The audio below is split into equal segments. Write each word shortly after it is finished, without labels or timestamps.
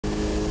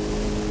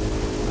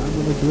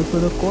gonna do it for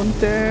the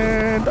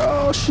content.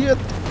 Oh shit.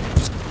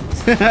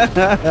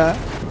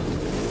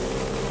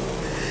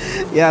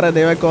 Yeah, that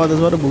damn car, that's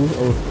what a move.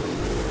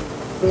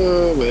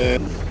 Oh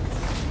man.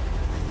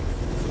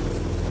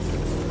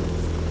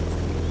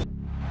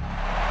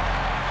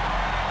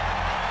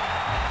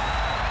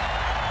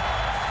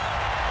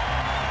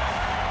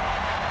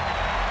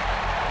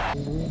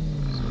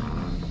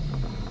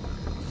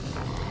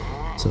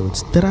 So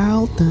it's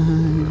trial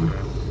time.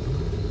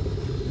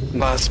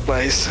 Last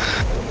place.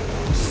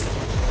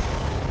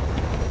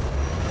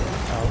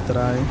 I'll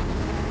try.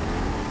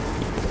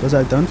 Because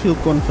I don't feel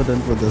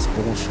confident with this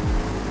Porsche.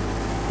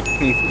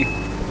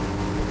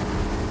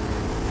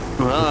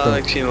 Well, I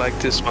actually like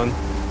this one.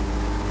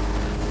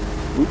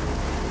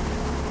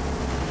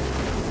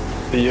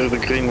 You're the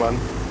green one.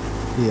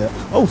 Yeah.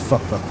 Oh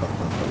fuck.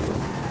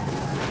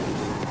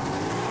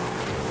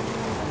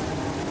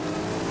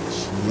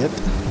 Shit.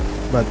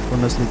 But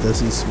honestly,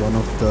 this is one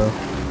of the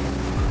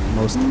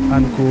most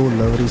uncool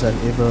liveries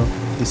I've ever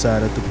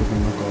decided to put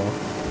in my car.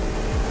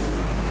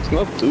 It's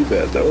not too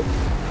bad though.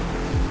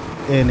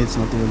 And it's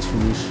not even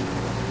finished.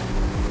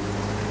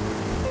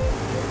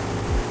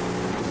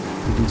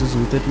 Did you just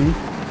shoot at me?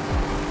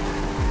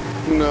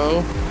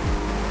 No.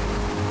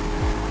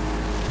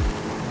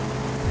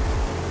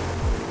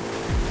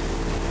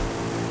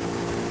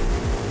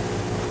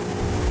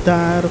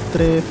 Tired of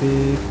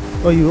traffic.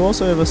 Oh, you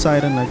also have a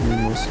siren like me,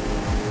 Moose.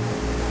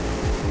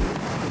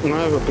 I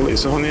have a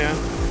police on, yeah.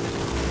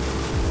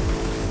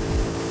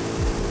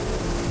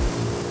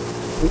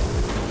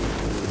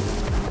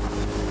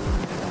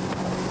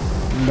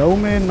 No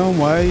man, no,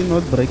 why are you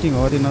not braking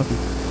hard enough?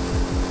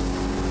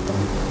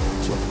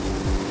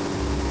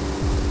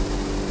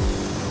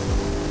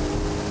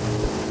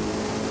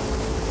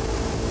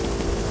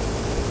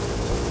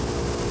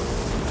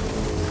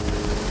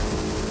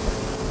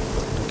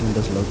 I can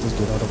just let this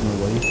get out of my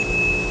way.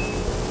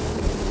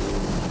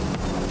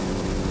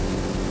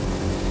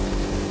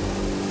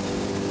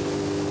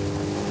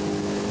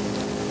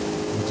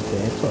 It's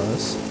bad for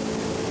us.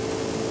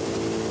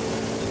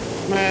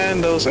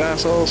 Man, those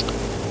assholes.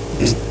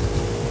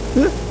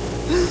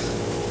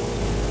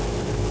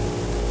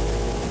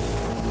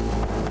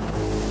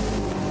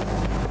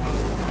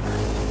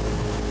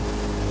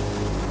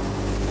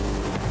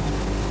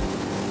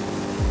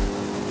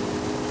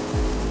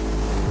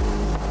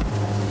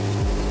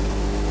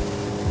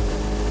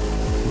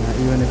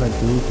 Even if I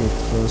do get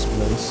first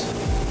place,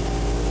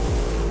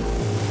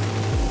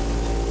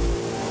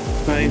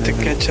 I need to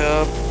catch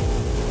up.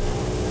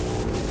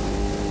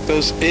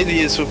 Those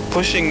idiots were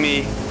pushing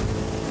me.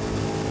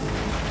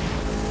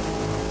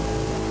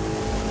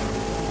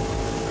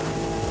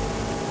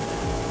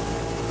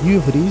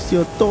 you've reached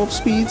your top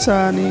speed,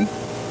 honey.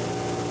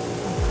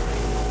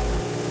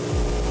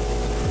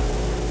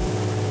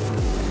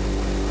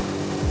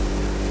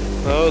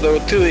 Oh, there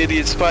were two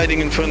idiots fighting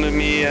in front of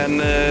me,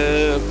 and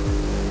a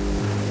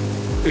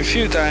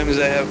few times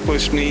they have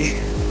pushed me.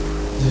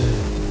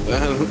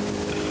 To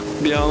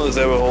be honest,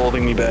 they were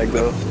holding me back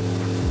though.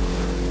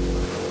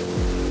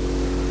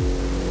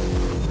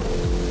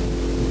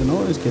 You can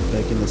always get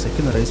back in the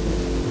second race, man.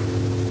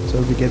 So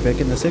if we get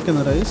back in the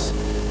second race,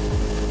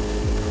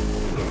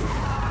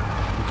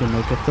 we can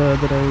make a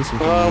third race. We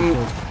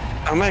can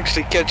I'm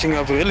actually catching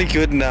up really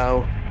good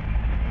now.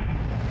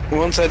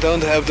 Once I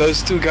don't have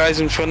those two guys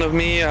in front of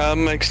me,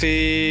 I'm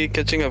actually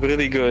catching up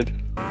really good.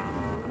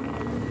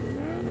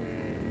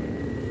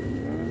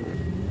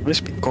 High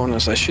speed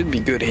corners, I should be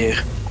good here.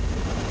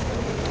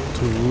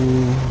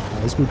 two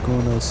high speed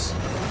corners.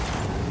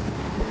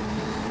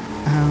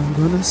 I'm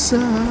gonna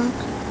suck.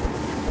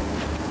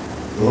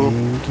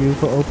 Thank you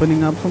for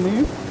opening up for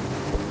me.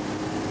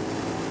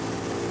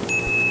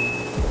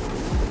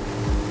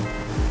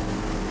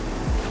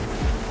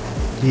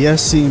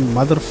 Yes,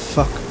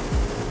 motherfucker.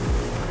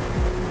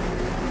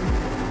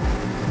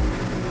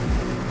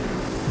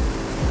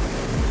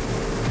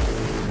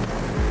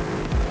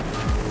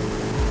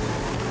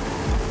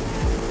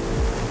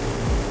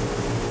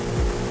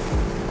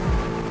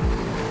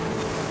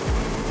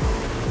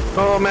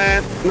 Oh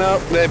man, no,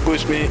 they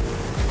pushed me.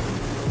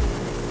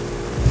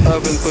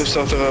 I've been pushed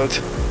off the road.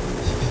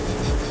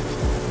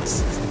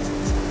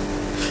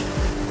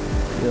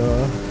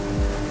 Yeah.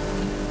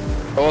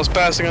 I was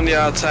passing on the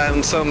outside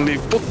and suddenly,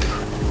 boop,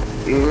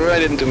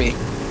 right into me.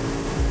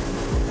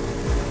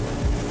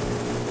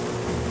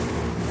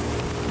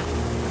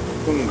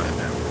 Oh man.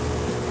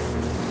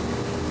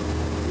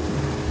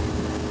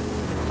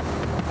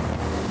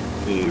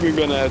 We're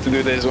gonna have to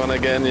do this one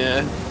again,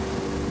 yeah.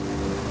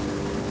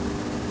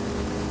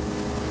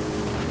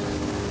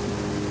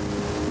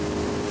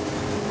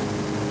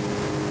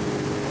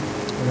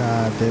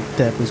 That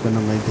tap is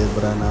gonna make that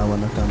Brana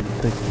wanna come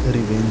take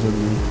revenge on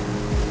me.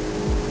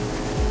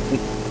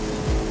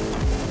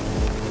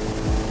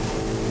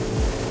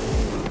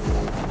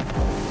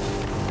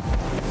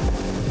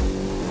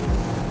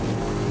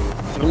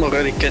 I'm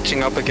already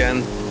catching up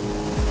again.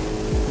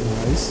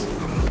 Nice.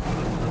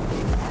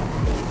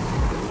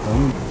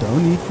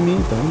 Don't hit me,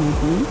 don't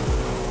hit me.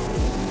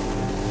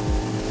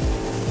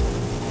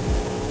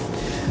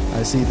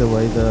 I see the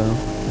way the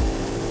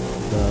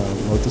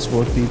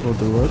motorsport people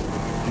do it.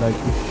 Like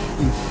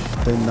if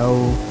they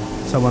know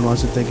someone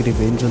wants to take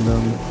revenge on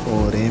them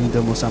or ram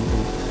them or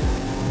something,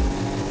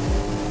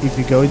 if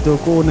you go into a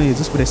corner, you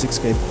just press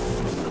escape,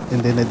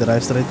 and then they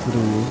drive straight through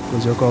you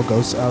because your car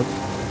goes out.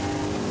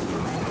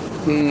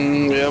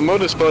 Yeah,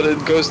 motorsport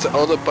it goes to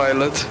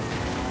autopilot.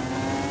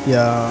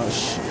 Yeah,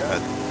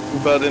 shit.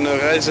 But in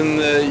Horizon,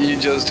 you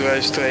just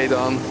drive straight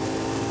on.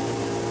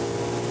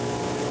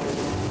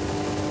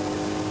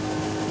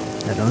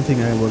 I don't think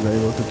I will be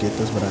able to get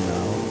this right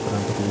now in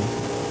front of me.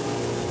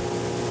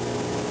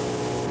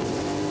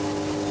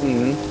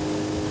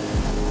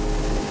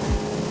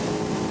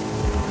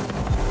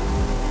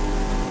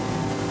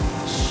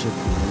 Shit,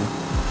 man.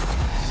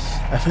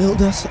 I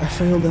failed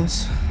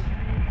us.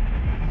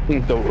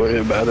 Don't worry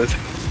about it.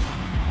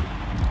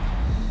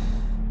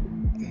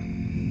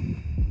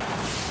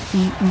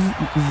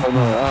 Oh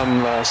no,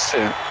 I'm last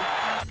here.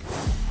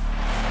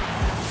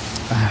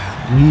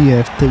 We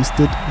have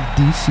tasted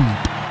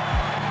defeat.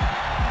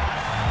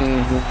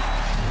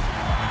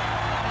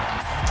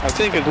 I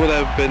think it would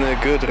have been a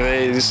good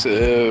race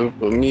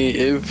for me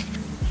if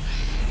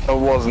I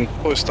wasn't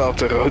pushed off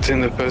the road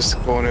in the first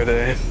corner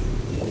there.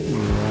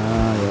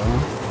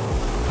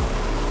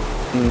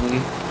 Yeah.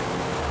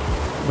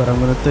 But I'm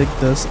gonna take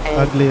this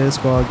ugly ass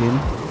car again.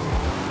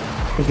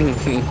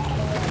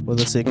 For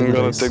the second I'm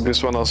gonna race. take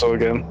this one also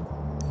again.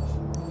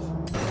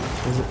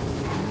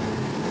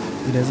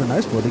 It has a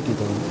nice body kit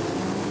on.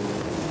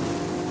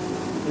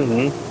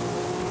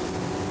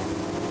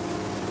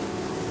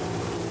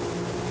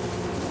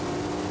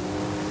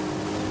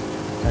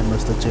 I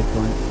missed the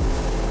checkpoint.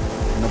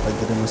 Nope, I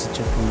didn't miss the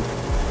checkpoint.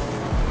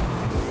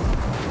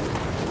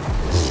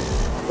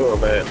 Oh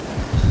man.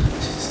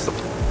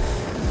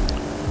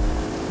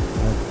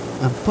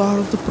 I'm part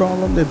of the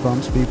problem that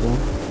bumps people.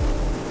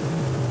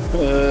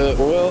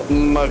 Well,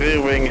 my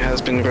rear wing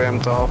has been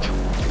rammed up.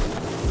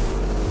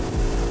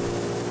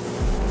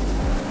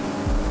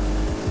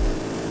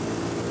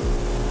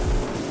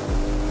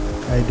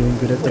 Are you doing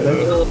good at the back?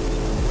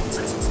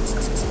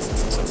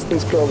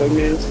 It's calling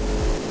me.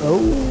 Oh.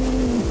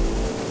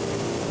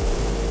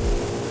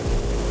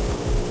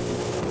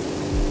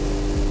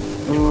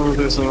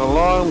 There's an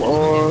alarm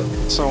or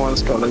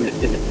someone's calling me.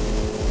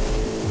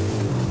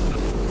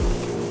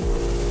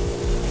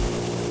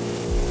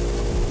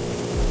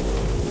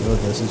 Oh,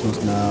 this is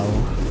now.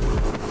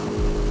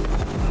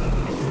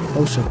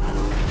 Oh shit.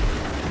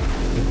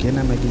 Again,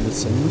 I'm making the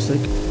same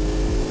mistake.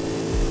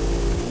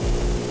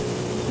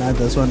 Now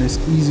this one is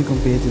easy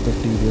compared to the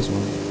previous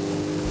one.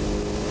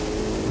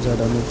 Because I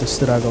don't need to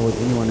struggle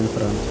with anyone in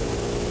front.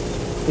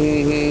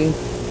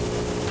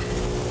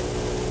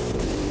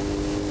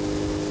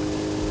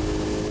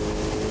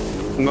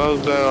 No,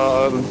 there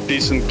are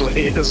decent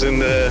players in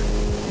the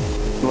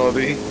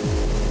lobby.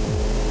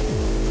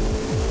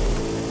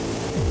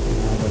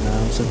 But now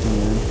I'm sitting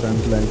here in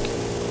front like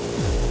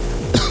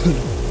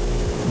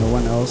no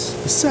one else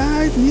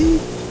beside me.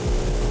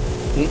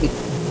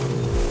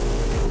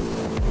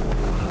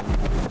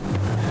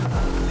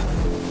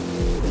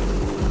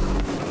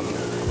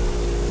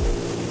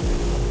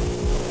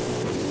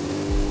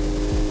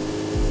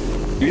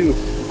 You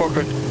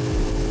fucker.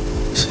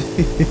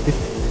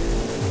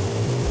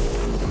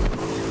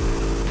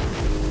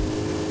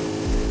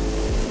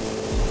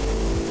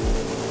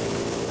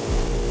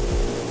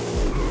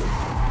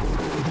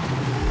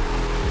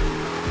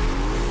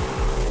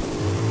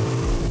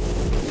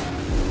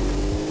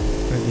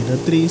 I need a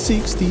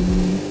 360.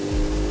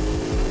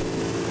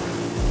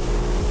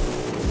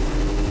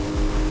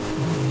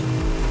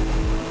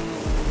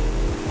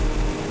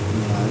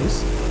 Nice.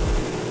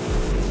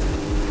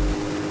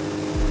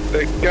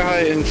 The guy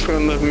in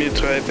front of me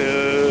tried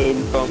to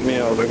bump me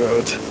off the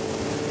road.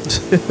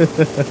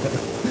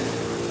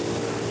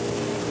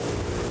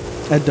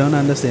 I don't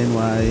understand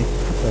why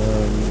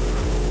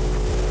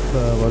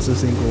what's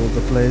this thing called,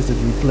 the players that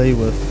we play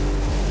with,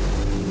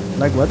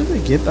 like what do they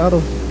get out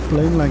of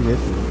playing like that?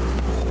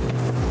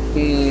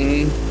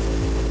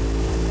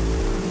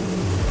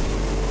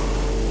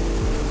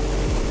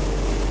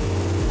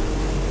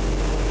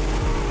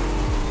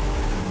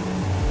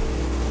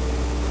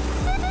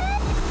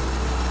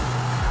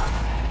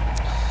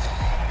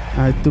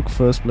 I took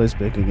first place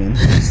back again.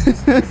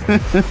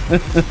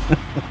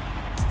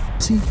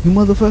 See, you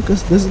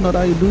motherfuckers, this is not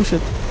how you do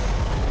shit.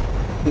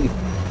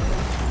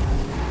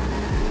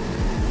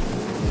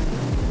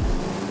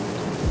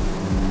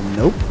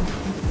 Nope.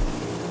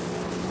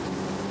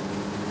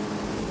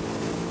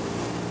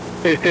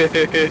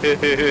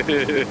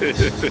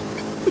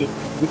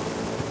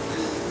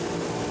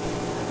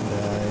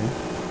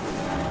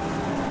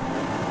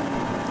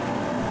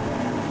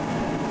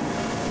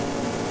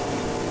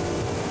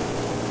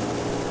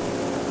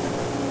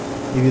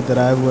 If you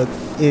drive with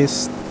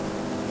S,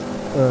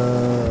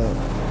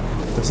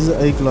 this is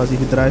an A class. If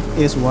you drive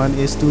S1,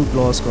 S2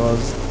 class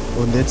cars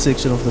on that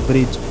section of the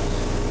bridge,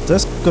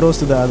 just cross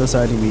to the other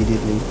side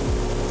immediately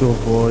to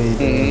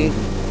avoid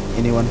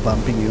anyone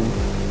bumping you.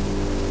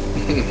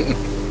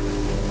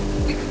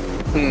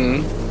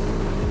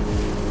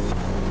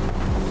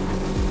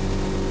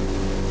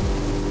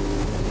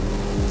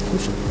 Oh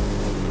shit.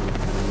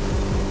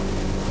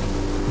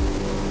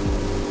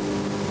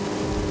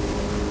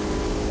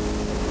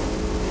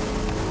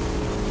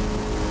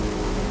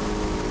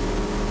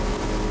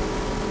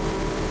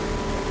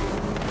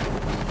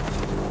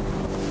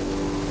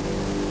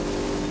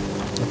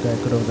 Okay, I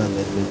could have done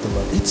that later,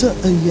 but it's a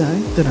AI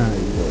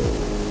driver.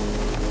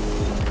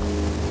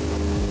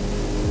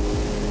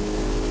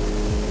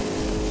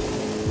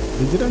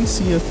 We didn't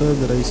see a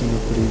third race in the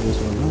previous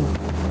one, no?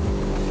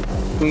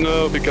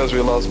 No, because we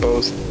lost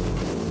both.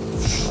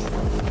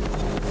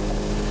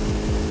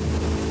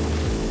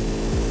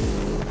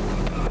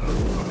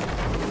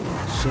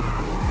 Shit.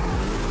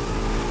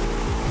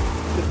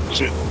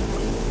 Shit.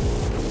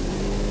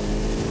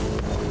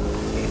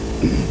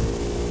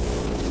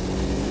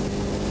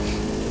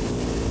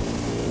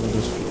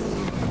 This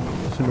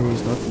fellow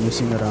is not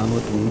messing around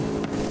with me.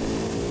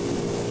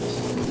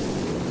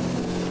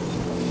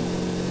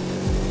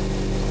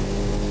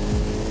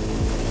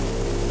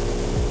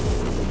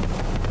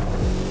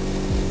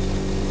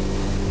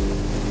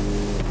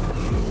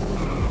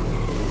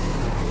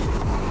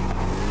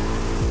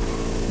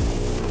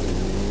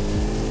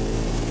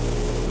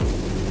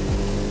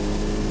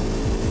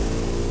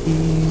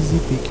 Easy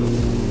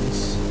pickings.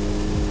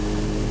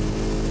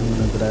 I'm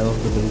gonna drive off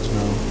the beach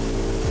now.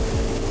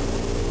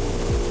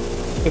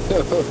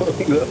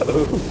 No.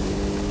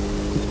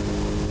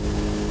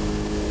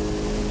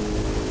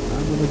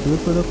 I'm gonna do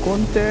it for the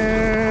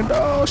content.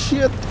 Oh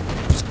shit!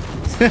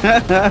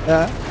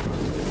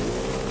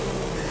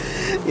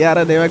 Yeah,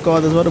 that name I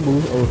call this one a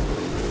move. Oh.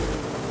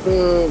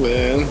 Oh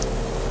man.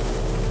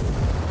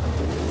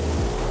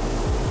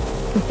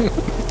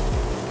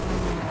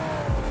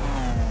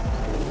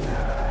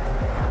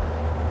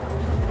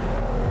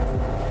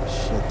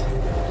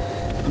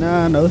 Shit.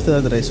 Nah, no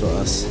third race for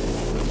us.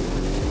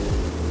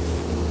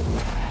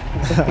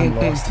 I'm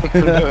lost.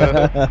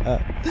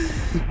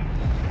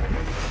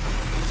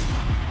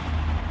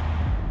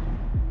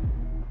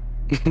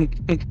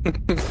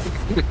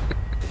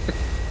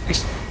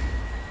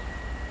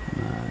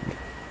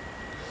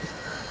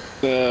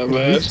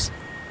 But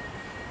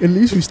At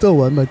least we still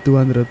won by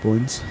 200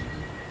 points.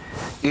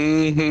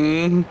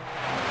 mm-hmm.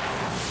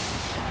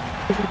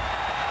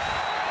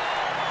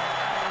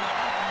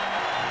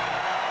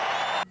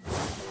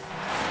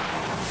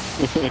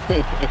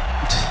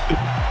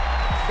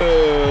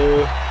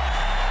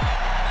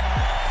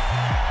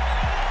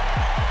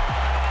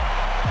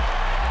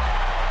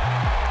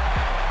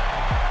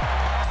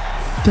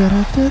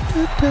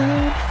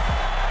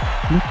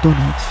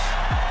 McDonald's.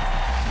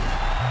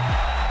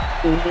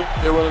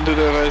 You wanna do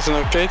the Horizon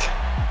arcade?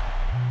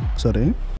 Sorry?